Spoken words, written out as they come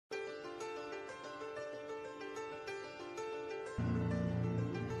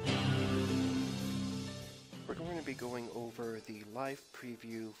going over the live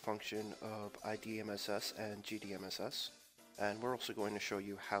preview function of gDMSS and gDMSS, and we're also going to show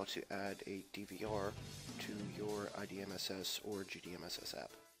you how to add a DVR to your gDMSS or gDMSS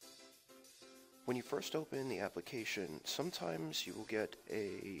app. When you first open the application, sometimes you will get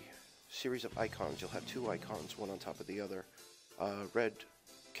a series of icons. You'll have two icons, one on top of the other, a red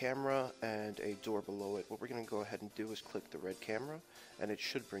camera and a door below it. What we're going to go ahead and do is click the red camera, and it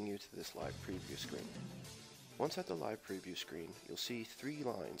should bring you to this live preview screen. Once at the live preview screen, you'll see three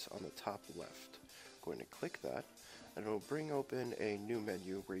lines on the top left. I'm going to click that, and it will bring open a new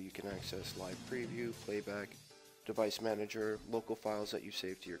menu where you can access live preview, playback, device manager, local files that you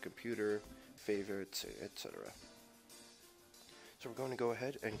save to your computer, favorites, etc. So we're going to go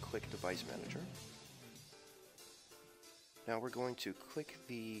ahead and click device manager. Now we're going to click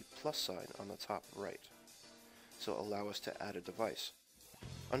the plus sign on the top right, so allow us to add a device.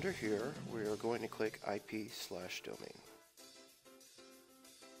 Under here, we are going to click IP/domain.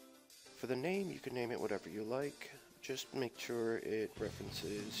 For the name, you can name it whatever you like. Just make sure it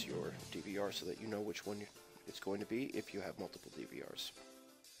references your DVR so that you know which one it's going to be if you have multiple DVRs.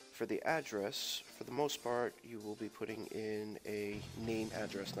 For the address, for the most part, you will be putting in a name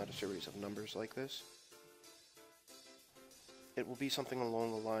address, not a series of numbers like this. It will be something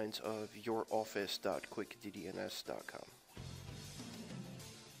along the lines of youroffice.quickddns.com.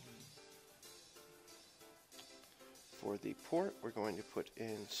 For the port, we're going to put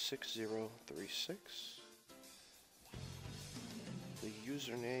in 6036. The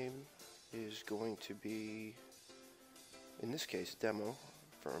username is going to be, in this case, demo.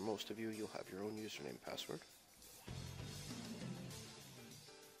 For most of you, you'll have your own username password.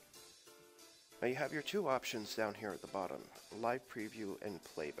 Now you have your two options down here at the bottom, live preview and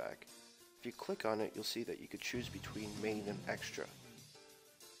playback. If you click on it, you'll see that you could choose between main and extra.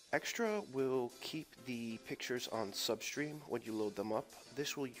 Extra will keep the pictures on substream when you load them up.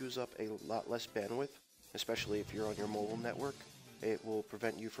 This will use up a lot less bandwidth, especially if you're on your mobile network. It will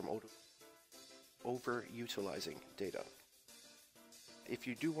prevent you from overutilizing data. If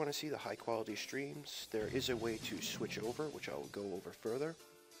you do want to see the high quality streams, there is a way to switch over, which I will go over further.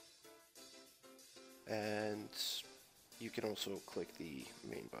 And you can also click the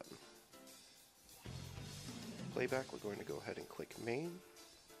main button. Playback, we're going to go ahead and click main,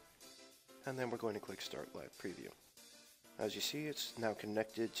 and then we're going to click start live preview. As you see, it's now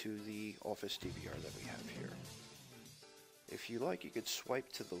connected to the Office DVR that we have here. If you like, you could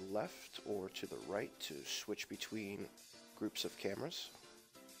swipe to the left or to the right to switch between groups of cameras.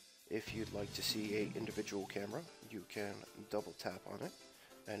 If you'd like to see an individual camera, you can double tap on it,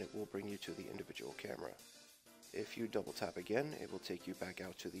 and it will bring you to the individual camera. If you double tap again, it will take you back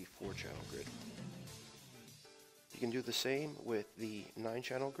out to the 4-channel grid. You can do the same with the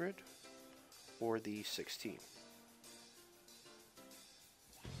 9-channel grid or the 16.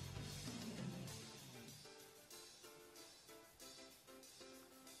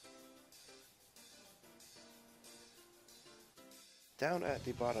 Down at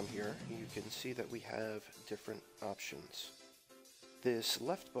the bottom here, you can see that we have different options. This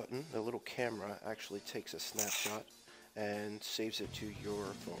left button, the little camera, actually takes a snapshot and saves it to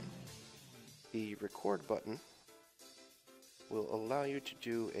your phone. The record button will allow you to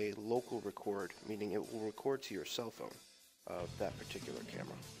do a local record, meaning it will record to your cell phone of that particular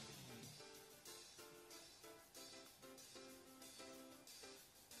camera.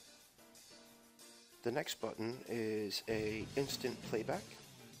 The next button is a instant playback.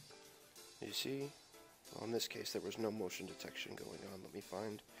 You see, well, in this case there was no motion detection going on. Let me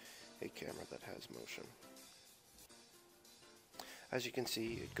find a camera that has motion. As you can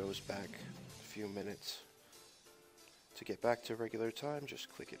see, it goes back a few minutes. To get back to regular time, just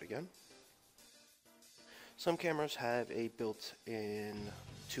click it again. Some cameras have a built-in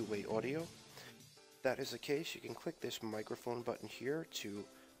two-way audio. If that is the case, you can click this microphone button here to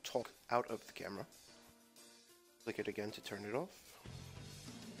talk out of the camera. Click it again to turn it off.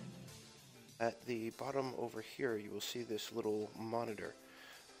 At the bottom over here, you will see this little monitor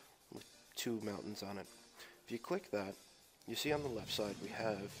with two mountains on it. If you click that, you see on the left side we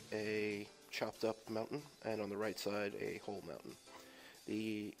have a chopped up mountain, and on the right side a whole mountain.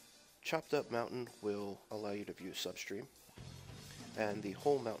 The chopped up mountain will allow you to view substream, and the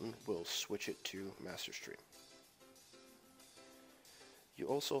whole mountain will switch it to master stream. You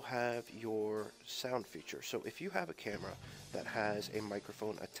also have your sound feature. So if you have a camera that has a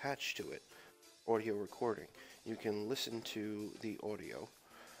microphone attached to it, audio recording, you can listen to the audio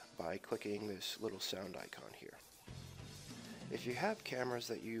by clicking this little sound icon here. If you have cameras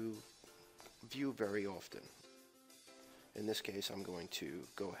that you view very often, in this case I'm going to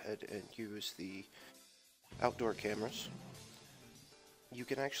go ahead and use the outdoor cameras, you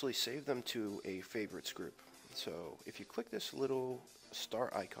can actually save them to a favorites group. So if you click this little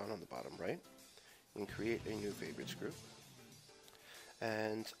star icon on the bottom right, you can create a new favorites group.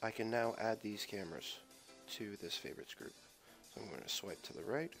 And I can now add these cameras to this favorites group. So I'm going to swipe to the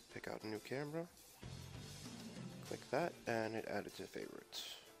right, pick out a new camera, click that, and it added to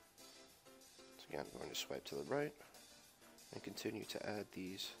favorites. So again, I'm going to swipe to the right and continue to add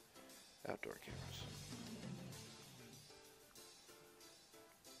these outdoor cameras.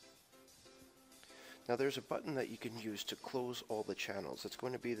 Now there's a button that you can use to close all the channels. It's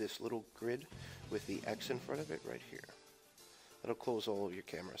going to be this little grid with the X in front of it right here. That'll close all of your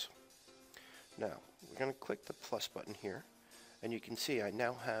cameras. Now, we're going to click the plus button here, and you can see I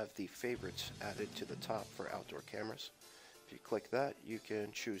now have the favorites added to the top for outdoor cameras. If you click that, you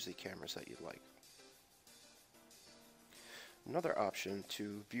can choose the cameras that you'd like. Another option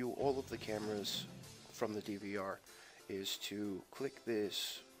to view all of the cameras from the DVR is to click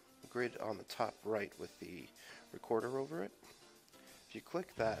this grid on the top right with the recorder over it. If you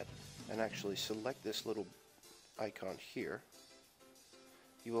click that and actually select this little icon here,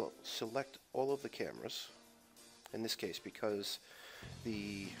 you will select all of the cameras. In this case, because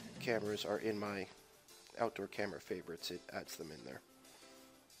the cameras are in my outdoor camera favorites, it adds them in there.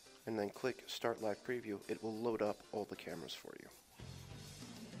 And then click Start Live Preview. It will load up all the cameras for you.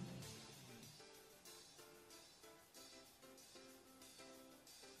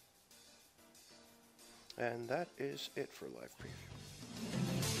 And that is it for Live Preview.